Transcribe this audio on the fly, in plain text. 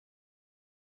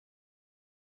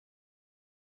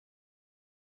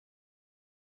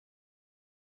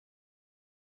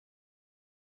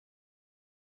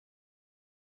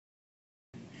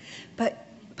But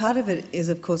part of it is,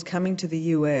 of course, coming to the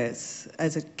US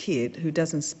as a kid who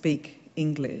doesn't speak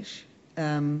English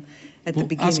at the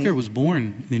beginning. Oscar was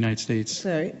born in the United States.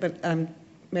 Sorry, but I'm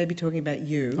maybe talking about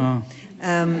you. Oh.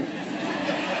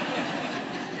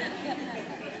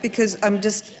 Because I'm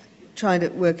just trying to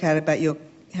work out about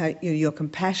your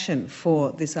compassion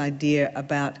for this idea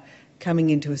about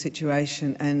coming into a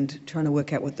situation and trying to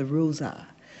work out what the rules are.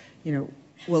 You know,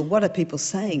 well, what are people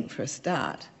saying for a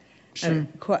start? Sure.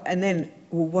 And then,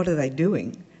 well, what are they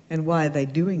doing and why are they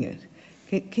doing it?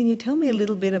 Can you tell me a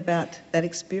little bit about that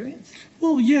experience?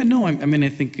 Well, yeah, no, I mean, I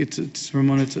think it's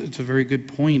Ramona, it's a very good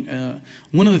point.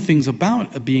 One of the things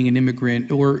about being an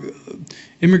immigrant or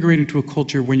immigrating to a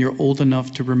culture when you're old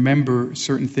enough to remember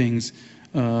certain things,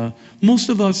 most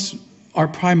of us, our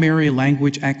primary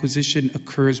language acquisition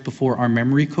occurs before our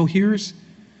memory coheres.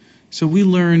 So we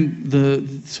learn the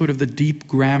sort of the deep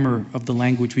grammar of the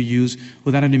language we use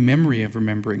without any memory of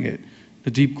remembering it.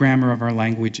 The deep grammar of our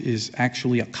language is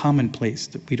actually a commonplace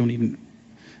that we don't even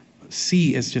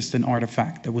see as just an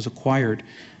artifact that was acquired.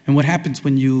 And what happens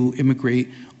when you immigrate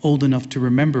old enough to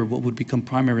remember what would become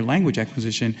primary language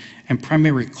acquisition and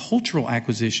primary cultural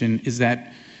acquisition is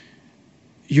that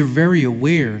you're very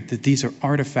aware that these are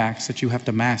artifacts that you have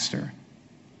to master.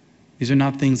 These are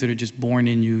not things that are just born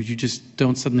in you. You just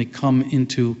don't suddenly come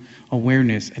into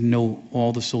awareness and know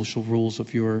all the social rules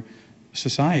of your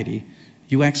society.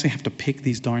 You actually have to pick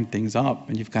these darn things up,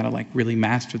 and you've got to like really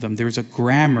master them. There's a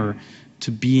grammar to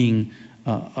being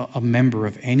a member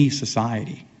of any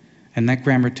society, and that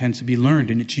grammar tends to be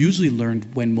learned, and it's usually learned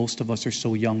when most of us are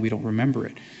so young we don't remember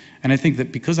it. And I think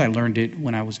that because I learned it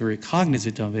when I was very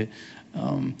cognizant of it,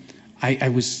 I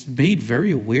was made very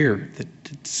aware that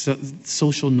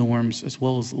social norms as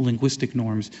well as linguistic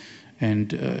norms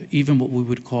and even what we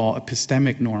would call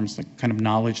epistemic norms, like kind of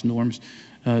knowledge norms,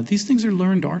 these things are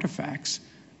learned artifacts,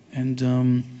 and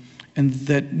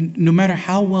that no matter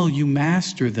how well you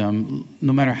master them,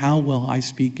 no matter how well I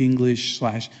speak English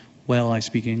 / I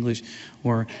speak English,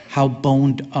 or how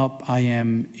boned up I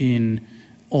am in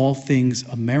all things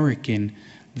American,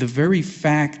 the very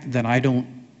fact that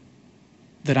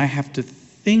I have to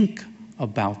think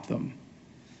about them,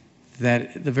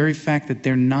 that the very fact that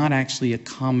they're not actually a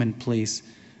commonplace,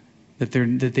 that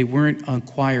they weren't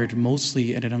acquired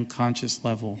mostly at an unconscious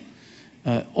level,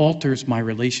 alters my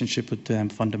relationship with them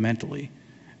fundamentally.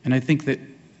 And I think that,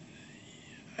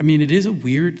 I mean, it is a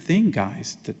weird thing,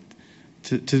 guys,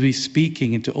 to be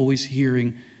speaking and to always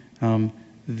hearing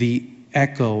the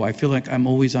echo. I feel like I'm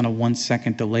always on a 1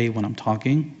 second delay when I'm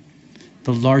talking.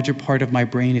 The larger part of my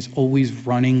brain is always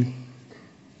running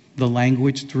the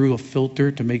language through a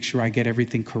filter to make sure I get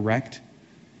everything correct.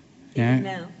 Yeah. Even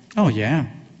now? Oh, yeah.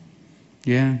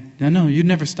 Yeah. No, you'd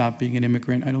never stop being an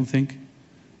immigrant, I don't think. I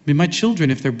mean, my children,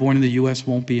 if they're born in the U.S.,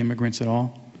 won't be immigrants at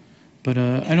all. But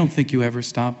I don't think you ever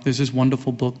stop. There's this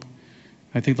wonderful book.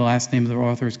 I think the last name of the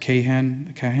author is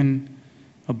Kahan,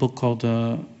 a book called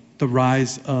The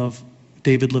Rise of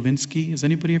David Levinsky. Has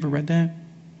anybody ever read that?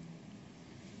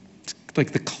 It's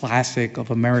like the classic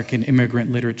of American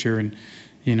immigrant literature. And,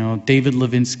 you know, David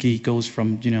Levinsky goes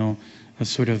from, you know, a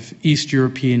sort of East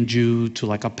European Jew to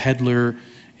like a peddler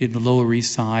in the Lower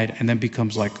East Side, and then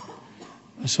becomes like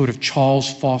a sort of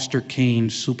Charles Foster Kane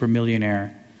super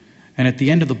millionaire. And at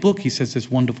the end of the book, he says this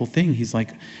wonderful thing. He's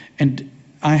like, and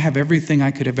I have everything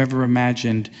I could have ever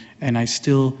imagined, and I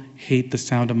still hate the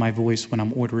sound of my voice when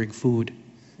I'm ordering food.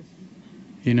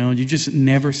 You know, you just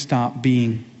never stop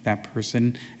being that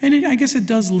person. And I guess it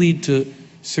does lead to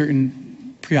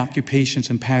certain preoccupations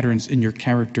and patterns in your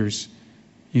characters.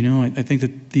 You know, I think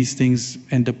that these things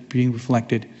end up being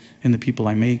reflected in the people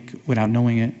I make without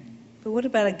knowing it. But what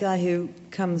about a guy who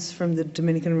comes from the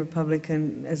Dominican Republic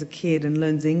and as a kid and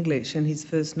learns English, and his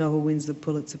first novel wins the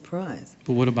Pulitzer Prize?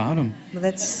 But what about him? Well,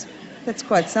 that's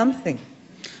quite something.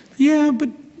 Yeah, but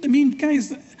I mean,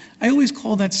 guys, I always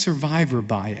call that survivor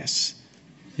bias.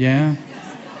 Yeah?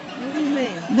 What do you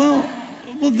mean?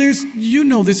 Well,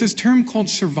 there's this term called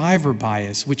survivor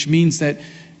bias, which means that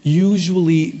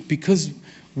usually because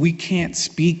we can't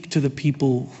speak to the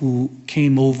people who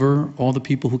came over, all the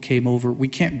people who came over. We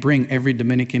can't bring every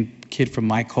Dominican kid from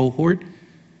my cohort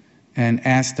and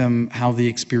ask them how the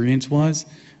experience was.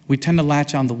 We tend to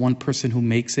latch on the one person who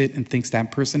makes it and thinks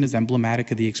that person is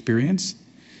emblematic of the experience.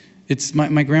 It's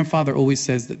my grandfather always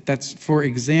says that's, for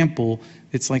example,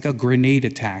 it's like a grenade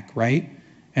attack, right?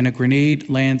 And a grenade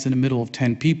lands in the middle of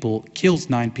 10 people, kills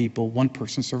 9 people, 1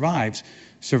 person survives.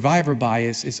 Survivor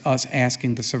bias is us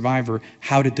asking the survivor,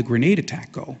 how did the grenade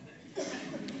attack go?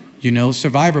 You know,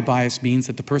 survivor bias means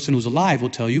that the person who's alive will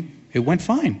tell you, it went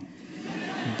fine.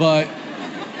 But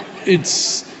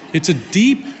it's a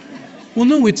deep Well,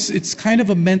 no, it's kind of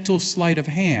a mental sleight of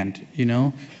hand, you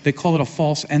know? They call it a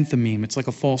false enthymeme. It's like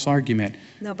a false argument.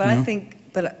 No, but I think,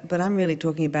 but I'm really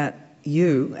talking about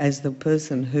you as the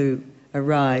person who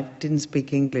arrived, didn't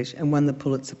speak English, and won the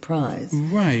Pulitzer Prize.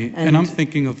 Right. And I'm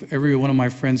thinking of every one of my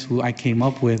friends who I came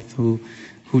up with who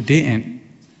didn't.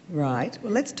 Right.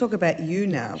 Well, let's talk about you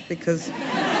now, because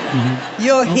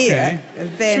you're here,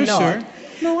 and they're not. Sure.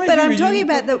 No, but I'm talking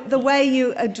about the way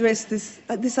you address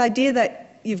this idea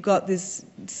that you've got this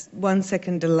 1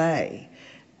 second delay.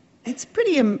 It's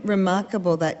pretty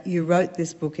remarkable that you wrote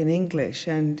this book in English,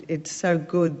 and it's so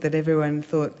good that everyone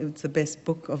thought it was the best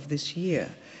book of this year.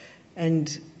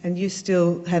 And you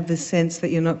still have the sense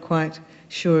that you're not quite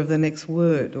sure of the next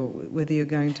word or whether you're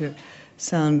going to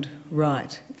sound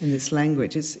right in this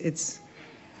language. It's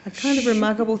a kind of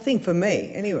remarkable thing for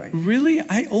me, anyway. Really?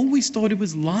 I always thought it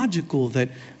was logical that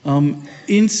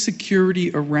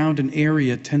insecurity around an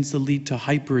area tends to lead to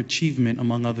hyperachievement,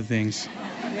 among other things.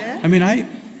 Yeah? I mean,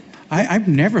 I've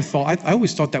never thought, I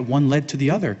always thought that one led to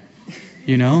the other.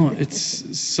 You know,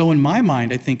 it's so in my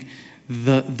mind, I think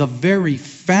the very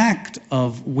fact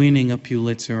of winning a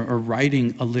Pulitzer or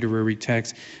writing a literary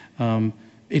text,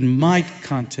 in my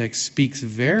context, speaks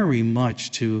very much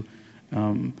to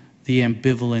the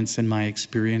ambivalence in my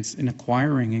experience in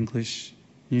acquiring English,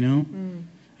 you know?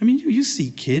 I mean, you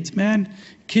see kids, man.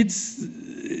 Kids,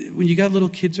 when you got little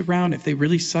kids around, if they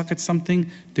really suck at something,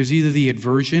 there's either the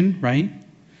aversion, right?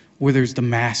 Or there's the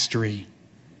mastery.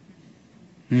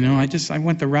 You know, I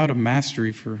went the route of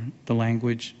mastery for the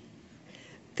language.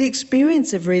 The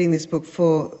experience of reading this book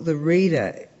for the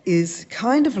reader is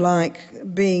kind of like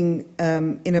being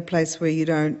in a place where you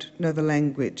don't know the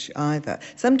language either.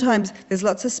 Sometimes there's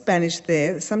lots of Spanish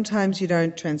there, sometimes you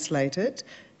don't translate it,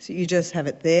 so you just have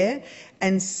it there,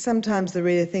 and sometimes the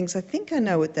reader thinks, I think I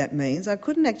know what that means. I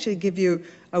couldn't actually give you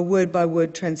a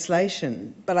word-by-word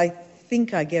translation, but I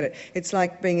think I get it. It's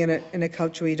like being in a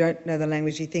culture where you don't know the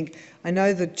language. You think, I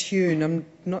know the tune, I'm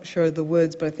not sure of the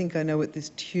words, but I think I know what this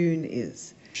tune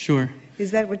is. Sure.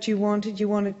 Is that what you wanted? You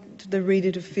wanted the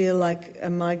reader to feel like a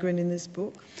migrant in this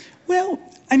book? Well,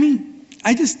 I mean,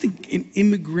 I just think an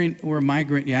immigrant or a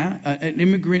migrant, an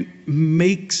immigrant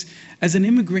makes, as an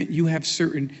immigrant,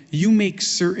 you make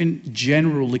certain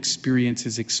general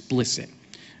experiences explicit.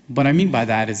 What I mean by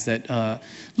that is that,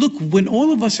 look, when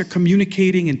all of us are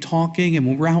communicating and talking and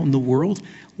when we're out in the world,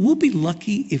 we'll be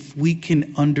lucky if we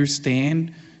can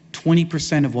understand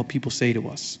 20% of what people say to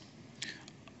us.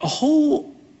 A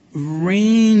whole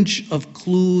range of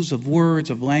clues, of words,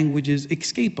 of languages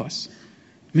escape us.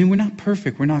 I mean, we're not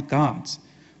perfect, we're not gods.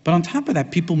 But on top of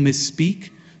that, people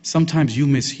misspeak. Sometimes you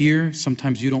mishear,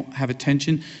 sometimes you don't have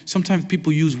attention. Sometimes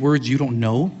people use words you don't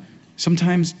know.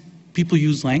 Sometimes people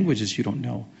use languages you don't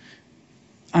know.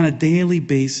 On a daily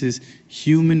basis,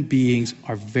 human beings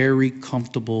are very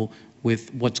comfortable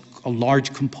with what's a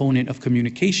large component of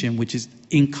communication, which is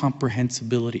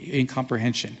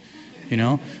incomprehension. You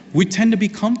know, we tend to be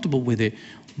comfortable with it,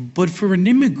 but for an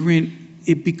immigrant,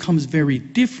 it becomes very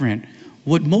different.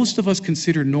 What most of us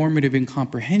consider normative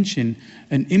incomprehension,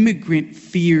 an immigrant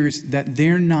fears that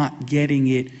they're not getting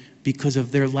it because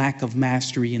of their lack of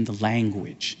mastery in the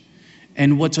language.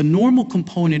 And what's a normal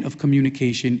component of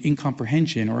communication,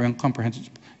 incomprehension or incomprehension,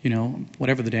 you know,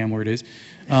 whatever the damn word is,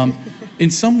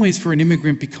 in some ways for an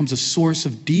immigrant becomes a source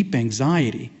of deep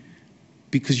anxiety,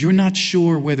 because you're not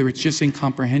sure whether it's just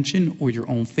incomprehension or your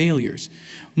own failures.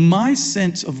 My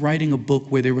sense of writing a book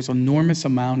where there was an enormous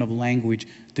amount of language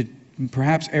that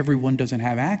perhaps everyone doesn't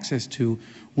have access to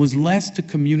was less to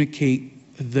communicate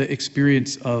the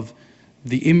experience of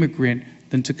the immigrant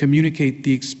than to communicate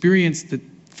the experience that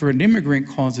for an immigrant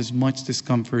causes much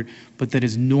discomfort, but that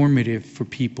is normative for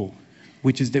people,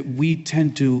 which is that we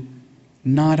tend to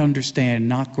not understand,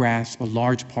 not grasp a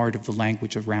large part of the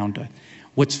language around us.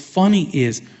 What's funny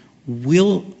is,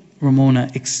 will Ramona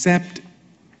accept,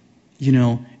 you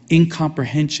know,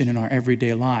 incomprehension in our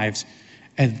everyday lives,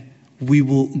 and we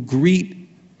will greet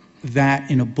that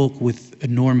in a book with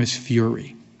enormous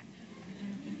fury.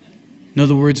 In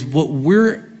other words, what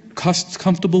we're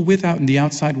comfortable with out in the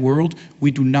outside world,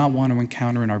 we do not want to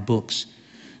encounter in our books.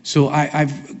 So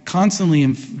I've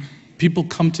constantly, people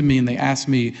come to me and they ask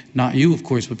me, not you of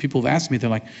course, but people have asked me, they're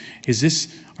like,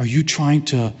 are you trying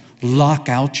to lock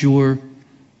out your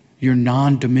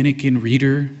non-Dominican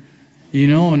reader? You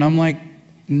know, and I'm like,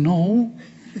 no.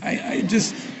 I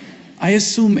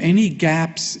assume any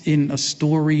gaps in a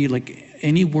story, like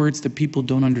any words that people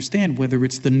don't understand, whether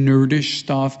it's the nerdish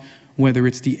stuff, whether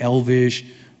it's the elvish,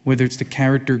 whether it's the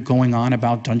character going on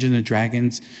about Dungeons and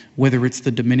Dragons, whether it's the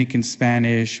Dominican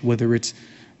Spanish, whether it's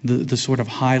the sort of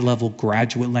high-level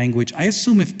graduate language. I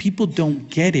assume if people don't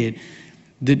get it,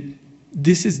 that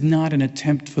this is not an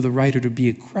attempt for the writer to be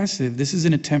aggressive. This is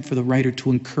an attempt for the writer to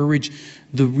encourage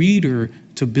the reader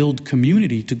to build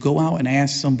community, to go out and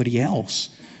ask somebody else.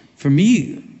 For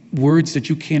me, words that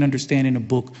you can't understand in a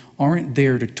book aren't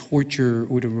there to torture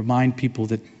or to remind people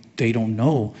that they don't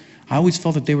know. I always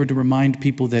felt that they were to remind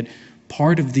people that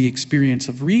part of the experience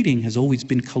of reading has always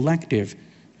been collective.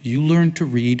 You learn to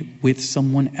read with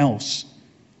someone else.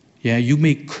 Yeah, you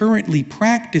may currently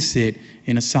practice it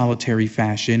in a solitary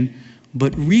fashion,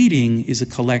 but reading is a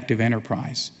collective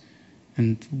enterprise.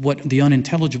 And what the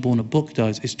unintelligible in a book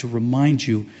does is to remind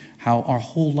you how our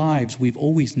whole lives we've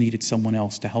always needed someone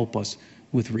else to help us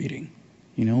with reading.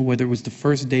 You know, whether it was the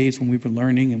first days when we were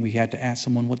learning and we had to ask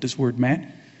someone what this word meant,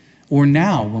 or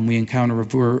now when we encounter a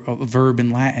verb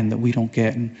in Latin that we don't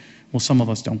get, and well, some of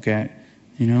us don't get,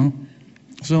 you know?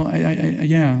 So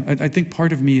I think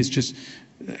part of me is just,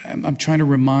 I'm trying to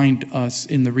remind us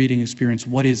in the reading experience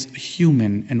what is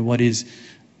human and what is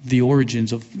the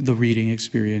origins of the reading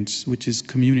experience, which is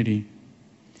community.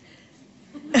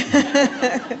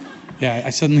 Yeah,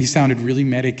 I suddenly sounded really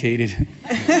medicated.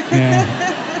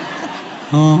 Yeah.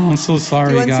 Oh, I'm so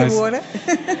sorry, guys. Do you want guys.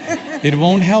 some water? It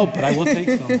won't help, but I will take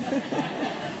some.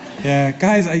 Yeah,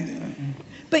 guys,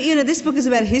 But you know, this book is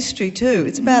about history too.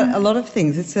 It's about a lot of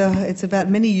things. It's about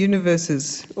many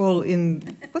universes all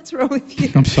in. What's wrong with you?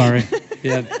 I'm sorry.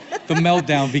 Yeah, the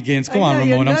meltdown begins. Go on,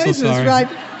 Ramona. I'm so sorry.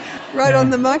 Right on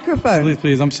the microphone.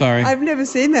 Please, I'm sorry. I've never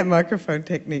seen that microphone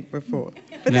technique before,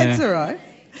 but that's all right.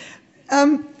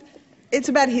 It's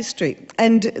about history,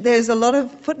 and there's a lot of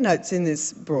footnotes in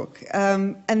this book,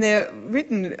 and they're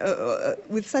written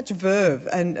with such verve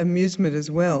and amusement as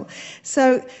well.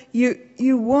 So you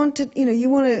want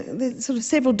there's sort of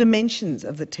several dimensions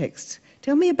of the text.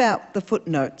 Tell me about the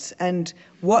footnotes and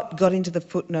what got into the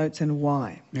footnotes and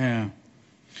why. Yeah.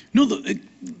 No,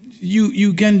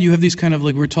 you have these kind of,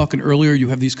 like we were talking earlier, you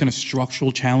have these kind of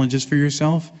structural challenges for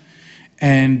yourself.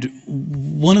 And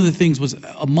one of the things was,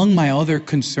 among my other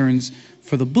concerns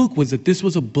for the book, was that this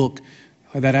was a book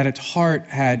that at its heart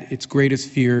had its greatest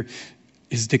fear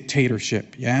is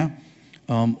dictatorship, yeah?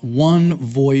 One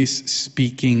voice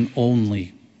speaking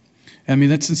only. I mean,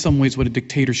 that's in some ways what a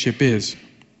dictatorship is.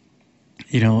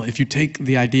 You know, if you take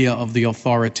the idea of the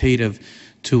authoritative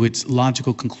to its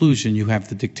logical conclusion, you have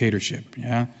the dictatorship,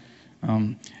 yeah?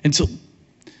 And so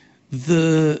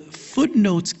the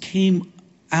footnotes came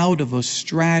out of a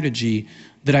strategy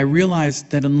that I realized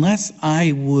that unless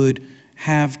I would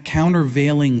have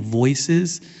countervailing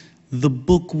voices, the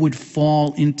book would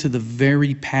fall into the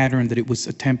very pattern that it was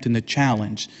attempting to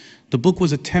challenge. The book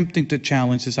was attempting to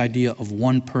challenge this idea of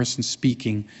one person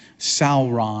speaking,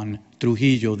 Sauron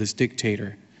Trujillo, this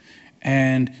dictator.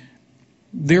 And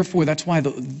therefore, that's why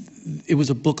it was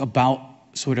a book about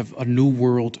sort of a new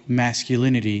world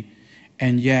masculinity,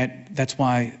 and yet that's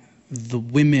why the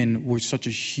women were such a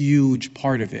huge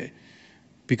part of it,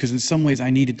 because in some ways I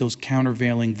needed those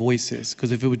countervailing voices,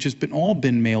 because if it would just all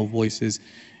been male voices,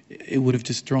 it would have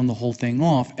just thrown the whole thing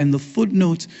off. And the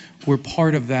footnotes were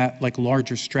part of that like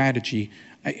larger strategy.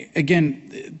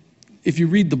 Again, if you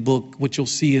read the book, what you'll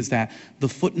see is that the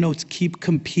footnotes keep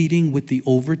competing with the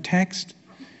overtext.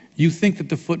 You think that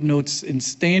the footnotes in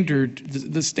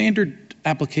the standard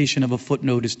application of a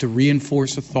footnote is to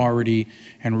reinforce authority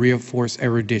and reinforce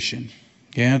erudition.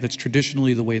 Yeah, that's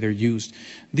traditionally the way they're used.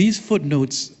 These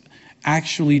footnotes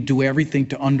actually do everything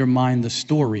to undermine the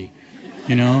story,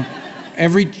 you know?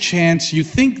 Every chance, you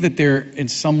think that they're in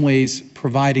some ways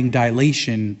providing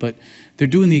dilation, but they're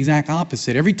doing the exact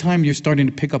opposite. Every time you're starting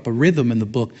to pick up a rhythm in the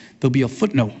book, there'll be a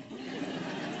footnote,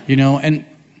 you know? And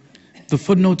the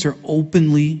footnotes are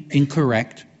openly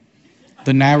incorrect.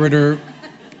 The narrator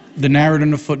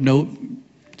in the footnote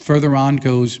further on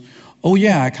goes, oh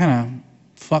yeah, I kind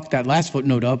of fucked that last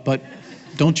footnote up, but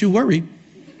don't you worry.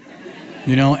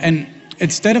 You know, and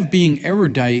instead of being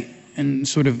erudite and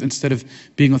sort of instead of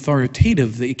being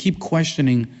authoritative, they keep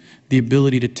questioning the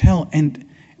ability to tell. And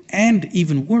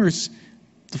even worse,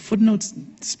 the footnotes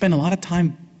spend a lot of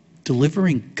time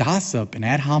delivering gossip and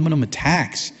ad hominem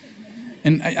attacks.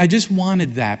 And I just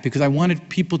wanted that, because I wanted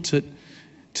people to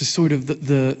sort of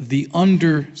the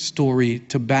understory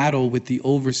to battle with the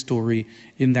overstory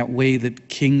in that way that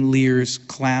King Lear's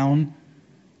clown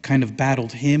kind of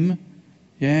battled him.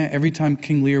 Yeah, every time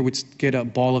King Lear would get a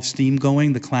ball of steam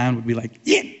going, the clown would be like,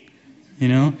 yeah, you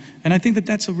know? And I think that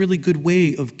that's a really good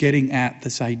way of getting at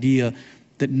this idea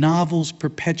that novels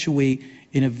perpetuate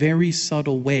in a very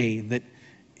subtle way that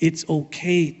it's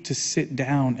okay to sit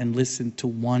down and listen to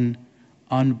one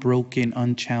unbroken,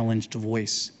 unchallenged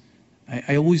voice.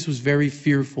 I always was very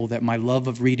fearful that my love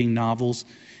of reading novels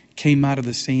came out of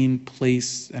the same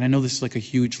place, and I know this is like a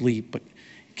huge leap, but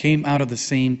came out of the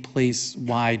same place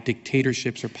why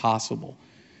dictatorships are possible.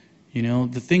 You know,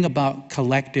 the thing about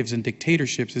collectives and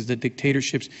dictatorships is that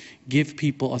dictatorships give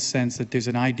people a sense that there's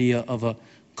an idea of a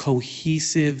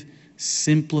cohesive,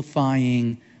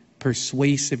 simplifying,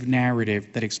 persuasive narrative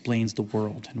that explains the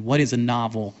world. And what is a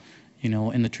novel, you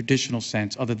know, in the traditional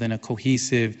sense, other than a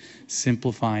cohesive,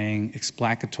 simplifying,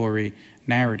 explanatory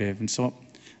narrative? And so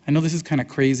I know this is kind of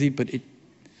crazy, but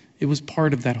it was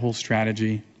part of that whole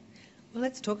strategy. Well,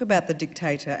 let's talk about the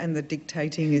dictator and the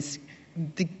dictatingest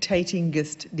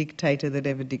dictator that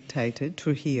ever dictated,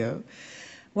 Trujillo.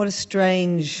 What a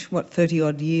strange,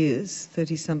 30-odd years,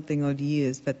 30-something odd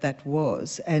years that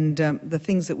was. And the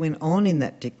things that went on in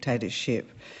that dictatorship,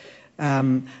 you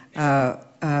know,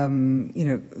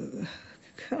 kind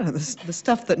of the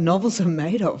stuff that novels are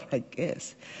made of, I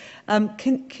guess.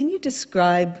 Can you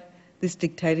describe this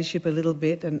dictatorship a little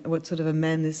bit, and what sort of a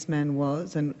man this man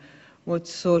was, and what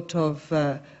sort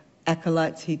of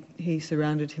acolytes he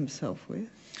surrounded himself with?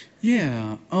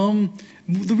 Yeah.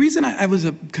 The reason I was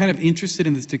kind of interested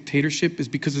in this dictatorship is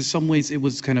because in some ways it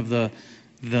was kind of the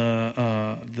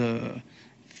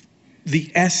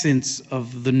essence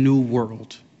of the New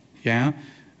World. Yeah.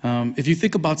 If you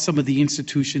think about some of the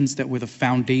institutions that were the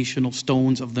foundational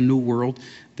stones of the New World,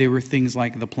 they were things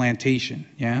like the plantation.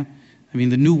 Yeah. I mean,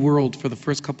 the New World for the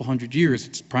first couple hundred years,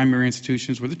 its primary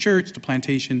institutions were the church, the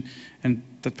plantation, and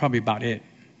that's probably about it.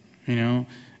 You know.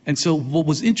 And so what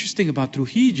was interesting about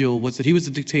Trujillo was that he was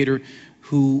a dictator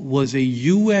who was a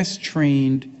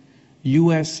U.S.-trained,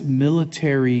 U.S.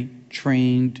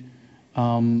 military-trained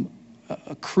a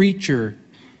creature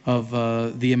of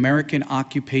the American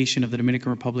occupation of the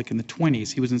Dominican Republic in the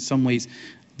 1920s. He was in some ways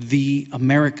the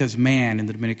America's man in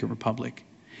the Dominican Republic.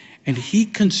 And he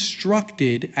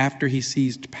constructed, after he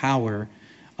seized power,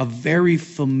 a very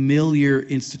familiar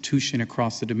institution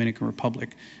across the Dominican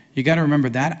Republic. You got to remember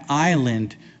that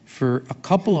island for a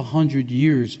couple of hundred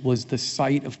years was the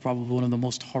site of probably one of the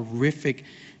most horrific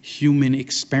human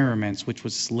experiments, which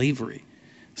was slavery.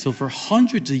 So for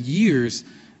hundreds of years,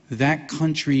 that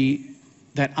country,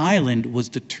 that island was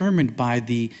determined by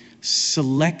the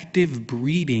selective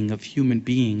breeding of human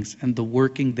beings and the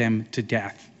working them to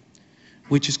death,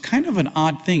 which is kind of an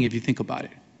odd thing if you think about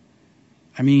it.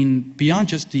 I mean, beyond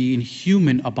just the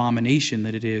inhuman abomination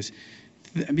that it is,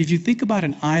 if you think about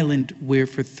an island where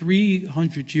for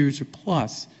 300 years or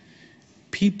plus,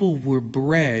 people were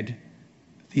bred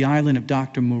the island of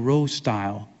Dr. Moreau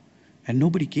style, and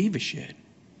nobody gave a shit.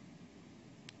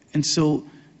 And so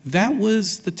that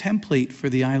was the template for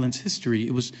the island's history.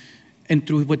 It was, and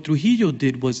what Trujillo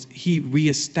did was he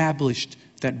reestablished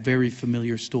that very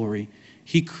familiar story.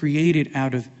 He created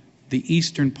out of the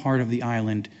eastern part of the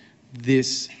island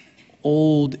this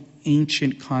old,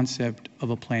 ancient concept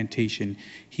of a plantation.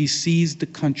 He seized the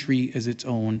country as its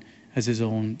own, as his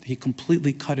own. He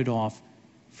completely cut it off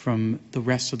from the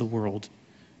rest of the world.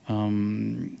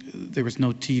 There was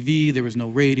no TV, there was no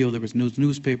radio, there was no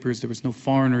newspapers, there was no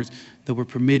foreigners that were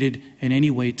permitted in any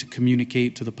way to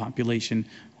communicate to the population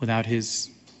without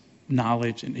his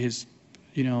knowledge and his,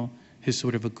 you know, his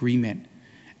sort of agreement.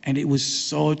 And it was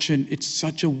it's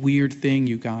such a weird thing,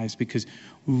 you guys, because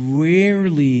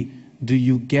rarely do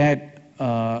you get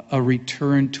a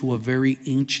return to a very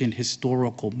ancient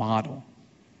historical model.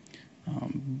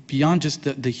 Beyond just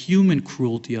the human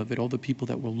cruelty of it, all the people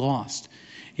that were lost,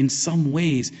 in some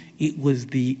ways it was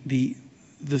the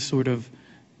sort of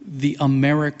the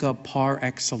America par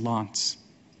excellence.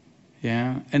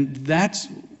 Yeah, and that's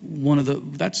one of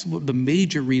the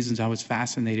major reasons I was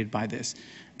fascinated by this.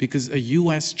 Because a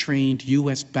U.S.-trained,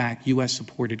 U.S.-backed,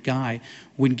 U.S.-supported guy,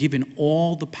 when given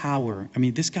all the power, I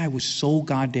mean, this guy was so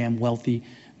goddamn wealthy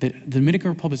that the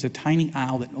Dominican Republic is a tiny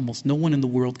isle that almost no one in the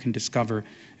world can discover.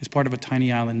 It's part of a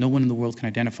tiny island no one in the world can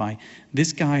identify.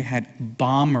 This guy had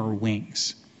bomber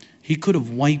wings. He could have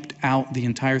wiped out the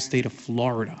entire state of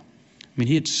Florida. I mean,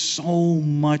 he had so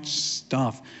much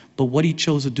stuff. But what he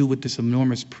chose to do with this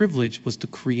enormous privilege was to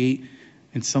create,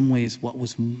 in some ways, what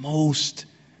was most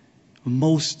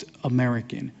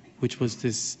American, which was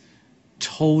this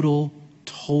totalizing,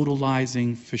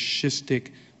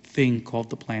 fascistic thing called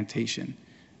the plantation.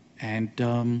 And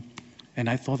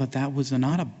I thought that was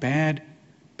not a bad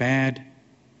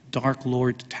Dark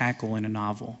Lord to tackle in a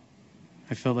novel.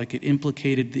 I felt like it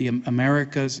implicated the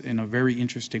Americas in a very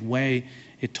interesting way.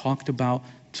 It talked about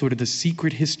sort of the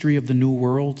secret history of the New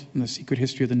World. And the secret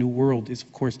history of the New World is,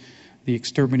 of course, the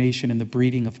extermination and the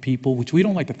breeding of people, which we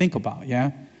don't like to think about,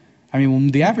 yeah? I mean, when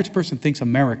the average person thinks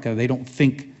America, they don't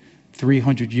think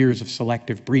 300 years of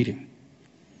selective breeding.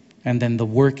 and then the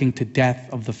working to death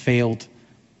of the failed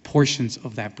portions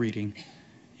of that breeding.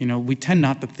 You know, we tend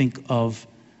not to think of,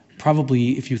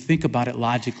 probably, if you think about it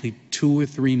logically, 2 or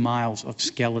 3 miles of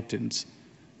skeletons.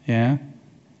 Yeah?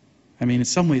 I mean, in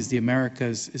some ways, the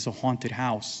Americas is a haunted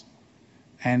house.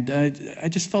 And I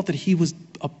just felt that he was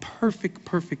a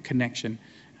perfect connection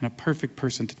and a perfect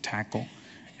person to tackle.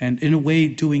 And in a way,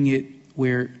 doing it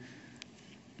where,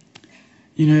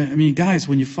 you know, I mean, guys,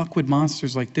 when you fuck with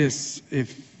monsters like this,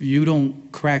 if you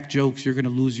don't crack jokes, you're going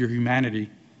to lose your humanity.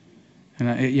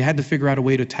 And you had to figure out a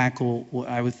way to tackle what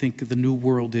I would think the new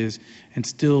world is and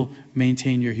still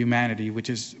maintain your humanity, which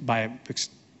is, by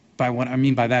what I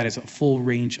mean by that, is a full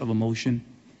range of emotion.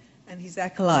 And his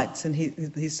acolytes and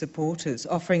his supporters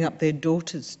offering up their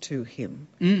daughters to him.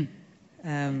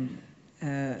 And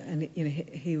you know,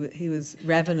 he was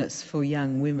ravenous for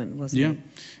young women, wasn't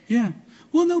he? Yeah.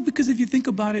 Well, no, because if you think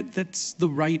about it, that's the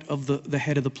right of the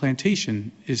head of the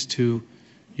plantation, is to,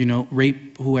 you know,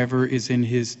 rape whoever is in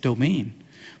his domain.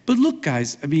 But look,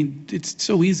 guys, I mean, it's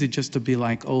so easy just to be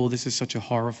like, oh, this is such a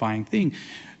horrifying thing.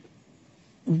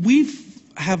 We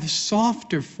have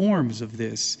softer forms of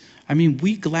this. I mean,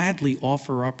 we gladly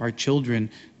offer up our children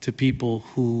to people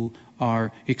who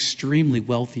are extremely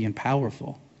wealthy and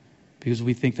powerful, because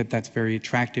we think that that's very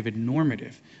attractive and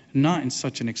normative, not in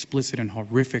such an explicit and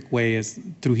horrific way as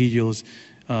Trujillo's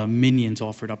minions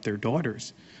offered up their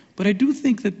daughters. But I do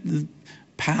think that the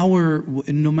power,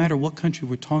 no matter what country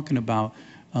we're talking about,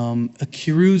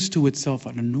 accrues to itself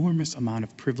an enormous amount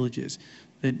of privileges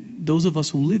that those of us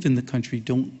who live in the country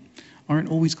aren't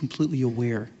always completely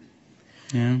aware.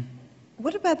 Yeah.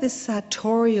 What about this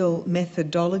sartorial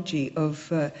methodology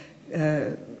of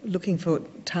looking for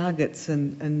targets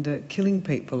and killing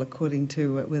people according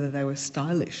to whether they were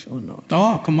stylish or not?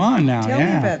 Oh, come on now. Tell me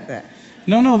about that.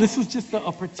 No, this was just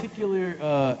a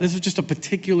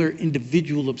particular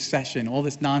individual obsession. All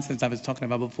this nonsense I was talking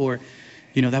about before,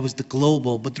 you know, that was the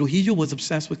global. But Trujillo was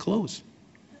obsessed with clothes.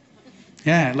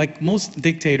 Yeah, like most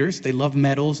dictators, they love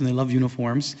medals and they love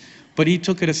uniforms. But he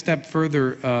took it a step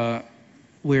further,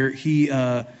 where he,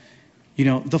 you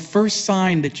know, the first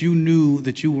sign that you knew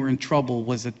that you were in trouble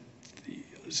was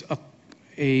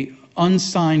a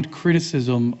unsigned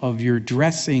criticism of your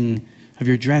dressing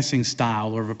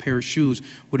style or of a pair of shoes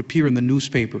would appear in the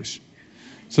newspapers.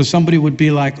 So somebody would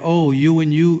be like, oh,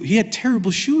 he had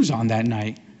terrible shoes on that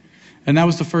night. And that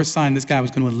was the first sign this guy was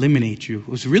going to eliminate you. It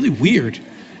was really weird,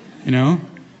 you know?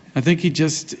 I think he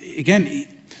just, again,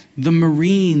 the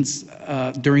Marines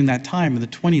during that time in the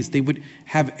 1920s, they would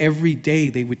have every day,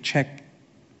 they would check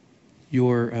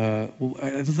your, I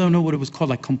don't know what it was called,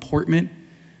 like comportment.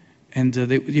 And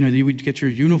you would get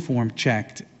your uniform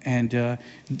checked. And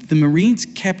the Marines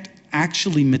kept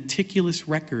actually meticulous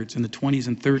records in the 1920s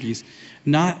and 1930s,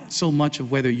 not so much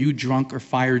of whether you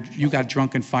got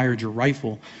drunk and fired your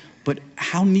rifle, but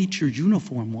how neat your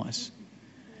uniform was.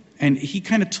 And he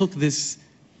kind of took this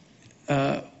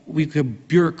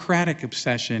bureaucratic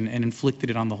obsession and inflicted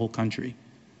it on the whole country.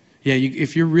 Yeah,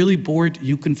 if you're really bored,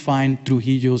 you can find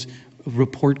Trujillo's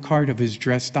report card of his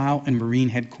dress style in Marine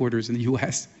headquarters in the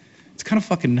U.S. It's kind of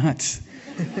fucking nuts.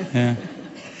 Yeah.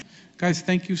 Guys,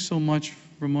 thank you so much.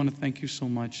 Ramona, thank you so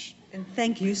much. And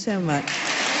thank you so much.